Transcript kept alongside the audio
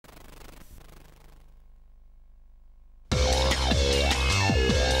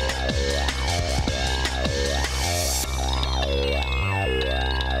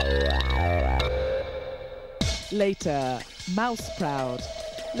later, Mouse Proud.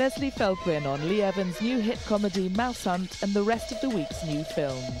 Leslie Felprin on Lee Evans' new hit comedy Mouse Hunt and the rest of the week's new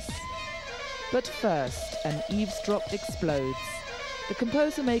films. But first, an eavesdrop explodes. The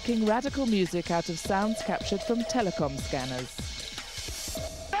composer making radical music out of sounds captured from telecom scanners.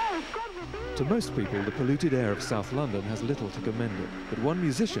 To most people, the polluted air of South London has little to commend it, but one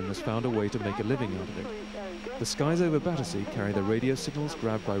musician has found a way to make a living out of it. The skies over Battersea carry the radio signals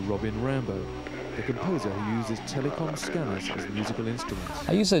grabbed by Robin Rimbaud, the composer who uses telecom scanners as musical instruments.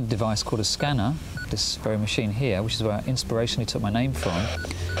 I use a device called a scanner, this very machine here, which is where I inspirationally took my name from,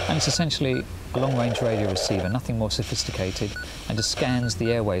 and it's essentially a long-range radio receiver, nothing more sophisticated, and just scans the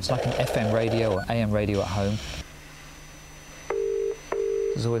airwaves like an FM radio or AM radio at home.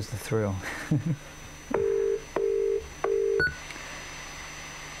 There's always the thrill.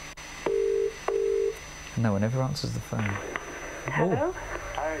 No one ever answers the phone. Hello?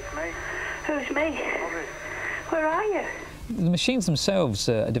 Hi, it's me. Who's me? Bobby. Where are you? The machines themselves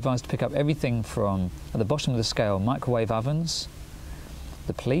are devised to pick up everything from, at the bottom of the scale, microwave ovens,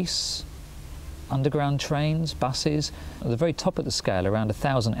 the police, underground trains, buses. At the very top of the scale, around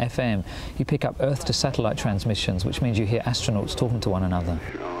 1,000 FM, you pick up Earth-to-satellite transmissions, which means you hear astronauts talking to one another.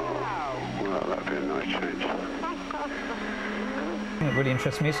 Well, that'd be a nice change. What really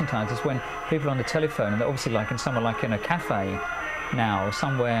interests me sometimes is when people are on the telephone and they're obviously like in somewhere like in a cafe now or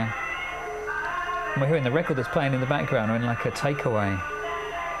somewhere, and we're hearing the record that's playing in the background or in like a takeaway.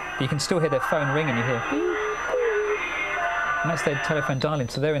 You can still hear their phone ring and you hear beep. And that's their telephone dialing,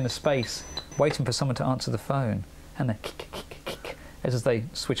 so they're in the space waiting for someone to answer the phone, and they kick as they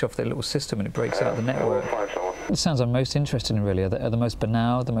switch off their little system and it breaks out the network. The sounds I'm most interested in really are the most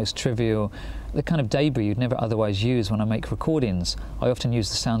banal, the most trivial, the kind of debris you'd never otherwise use. When I make recordings, I often use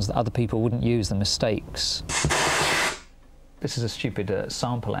the sounds that other people wouldn't use, the mistakes. This is a stupid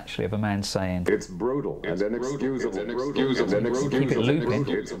sample, actually, of a man saying, "It's brutal and inexcusable, keep it looping,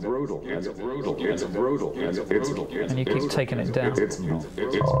 it's brutal and brutal, it's brutal and it's brutal." And you keep taking it down.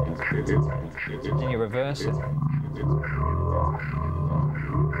 And you reverse it.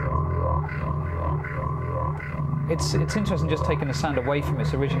 It's interesting just taking the sound away from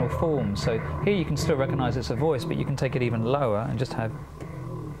its original form. So here you can still recognise it's a voice, but you can take it even lower and just have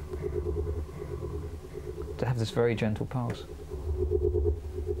this very gentle pulse,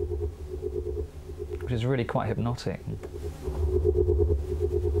 which is really quite hypnotic.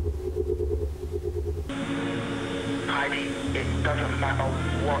 Heidi, it doesn't matter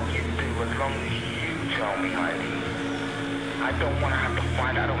what you do as long as you tell me, Heidi. I don't want to have to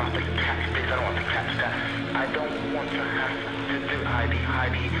find, I don't have to catch this, I don't want to catch that. I don't want to have to do, Heidi,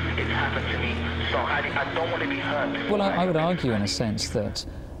 it's happened to me. So Heidi, I don't want to be hurt. Well, I would argue in a sense that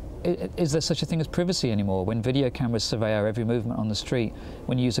is there such a thing as privacy anymore? When video cameras survey our every movement on the street,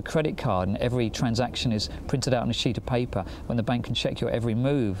 when you use a credit card and every transaction is printed out on a sheet of paper, when the bank can check your every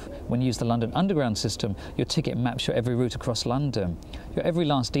move, when you use the London Underground system, your ticket maps your every route across London. Your every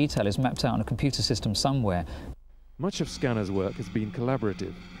last detail is mapped out on a computer system somewhere. Much of Scanner's work has been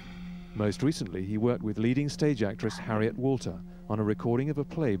collaborative. Most recently, he worked with leading stage actress Harriet Walter on a recording of a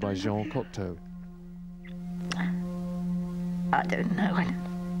play by Jean Cocteau. I don't know.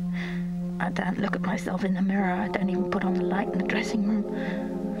 I don't look at myself in the mirror. I don't even put on the light in the dressing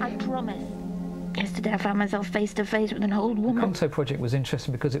room. I promise. Yesterday I found myself face to face with an old woman. The Cocteau project was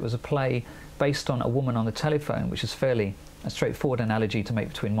interesting because it was a play based on a woman on the telephone, which is fairly a straightforward analogy to make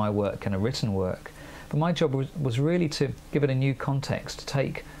between my work and a written work. But my job was really to give it a new context, to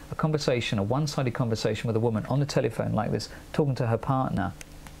take a conversation, a one-sided conversation with a woman on the telephone like this, talking to her partner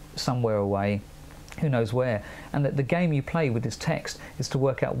somewhere away, who knows where, and that the game you play with this text is to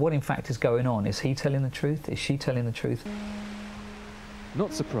work out what in fact is going on. Is he telling the truth? Is she telling the truth?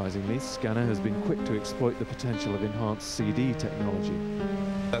 Not surprisingly, Scanner has been quick to exploit the potential of enhanced CD technology.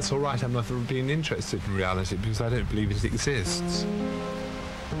 That's all right, I'm not being interested in reality because I don't believe it exists.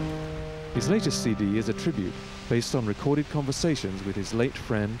 His latest CD is a tribute, based on recorded conversations with his late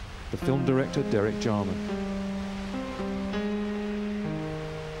friend, the film director Derek Jarman.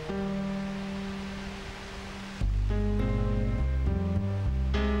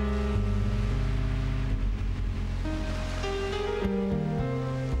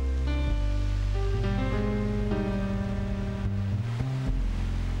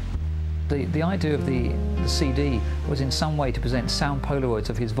 The idea of the CD was in some way to present sound Polaroids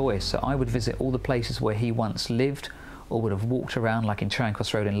of his voice, so I would visit all the places where he once lived or would have walked around, like in Charing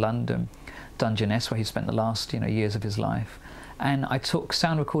Cross Road in London, Dungeness, where he spent the last years of his life. And I took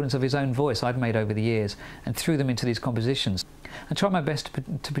sound recordings of his own voice I'd made over the years and threw them into these compositions. I tried my best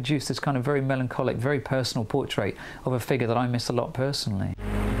to produce this kind of very melancholic, very personal portrait of a figure that I miss a lot personally.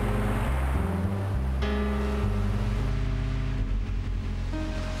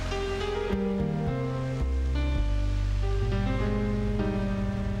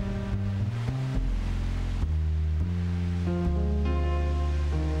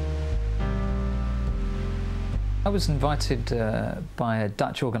 was invited by a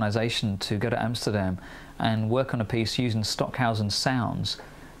Dutch organisation to go to Amsterdam and work on a piece using Stockhausen sounds,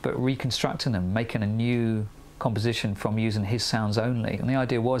 but reconstructing them, making a new composition from using his sounds only. And the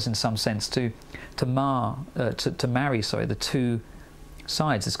idea was, in some sense, to marry the two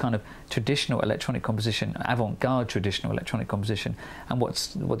sides, this kind of traditional electronic composition, avant-garde traditional electronic composition, and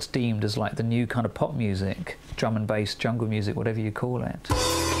what's deemed as like the new kind of pop music, drum and bass, jungle music, whatever you call it.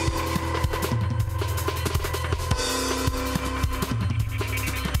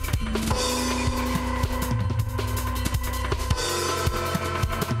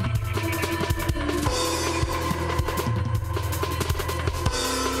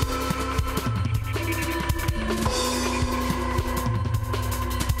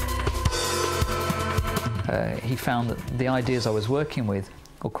 He found that the ideas I was working with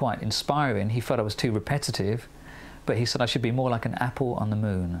were quite inspiring. He felt I was too repetitive, but he said I should be more like an apple on the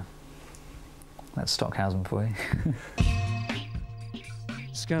moon. That's Stockhausen for you.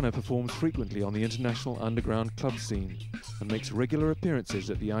 Scanner performs frequently on the international underground club scene and makes regular appearances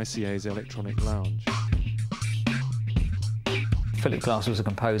at the ICA's Electronic Lounge. Philip Glass was a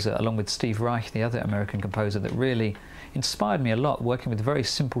composer, along with Steve Reich, the other American composer, that really inspired me a lot, working with very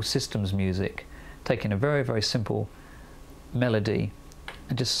simple systems music, taking a very, very simple melody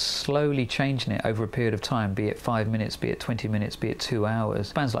and just slowly changing it over a period of time, be it 5 minutes, be it 20 minutes, be it 2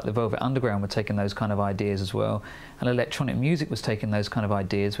 hours. Bands like the Velvet Underground were taking those kind of ideas as well, and electronic music was taking those kind of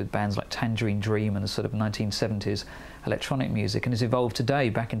ideas with bands like Tangerine Dream and the sort of 1970s electronic music, and has evolved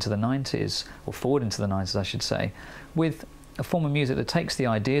today back into the 90s, or forward into the 90s I should say, with a form of music that takes the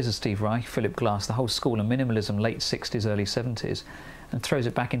ideas of Steve Reich, Philip Glass, the whole school of minimalism, late 60s, early 70s, and throws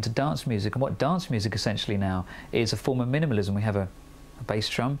it back into dance music. And what dance music essentially now is a form of minimalism. We have a bass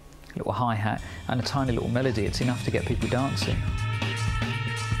drum, a little hi-hat, and a tiny little melody. It's enough to get people dancing.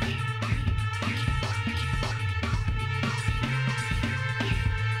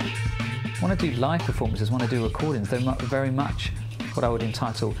 When I do live performances, when I do recordings, they're very much what I would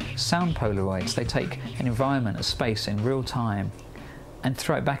entitle sound Polaroids. They take an environment, a space in real time, and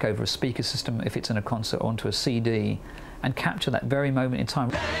throw it back over a speaker system if it's in a concert, or onto a CD, and capture that very moment in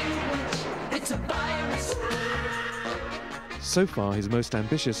time. So far, his most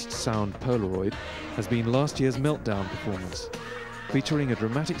ambitious sound Polaroid has been last year's Meltdown performance, featuring a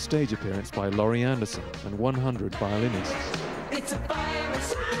dramatic stage appearance by Laurie Anderson and 100 violinists.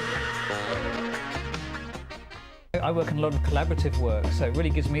 I work in a lot of collaborative work, so it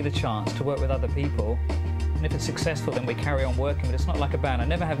really gives me the chance to work with other people. And if it's successful, then we carry on working, but it's not like a band. I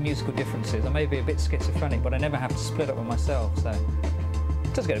never have musical differences. I may be a bit schizophrenic, but I never have to split up with myself, so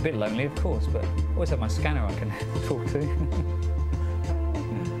it does get a bit lonely, of course, but I always have my scanner I can talk to.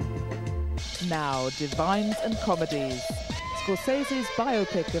 Now, Divines and Comedies. Scorsese's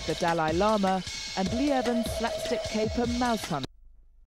biopic of the Dalai Lama and Lee Evans' slapstick caper Mouse Hunt.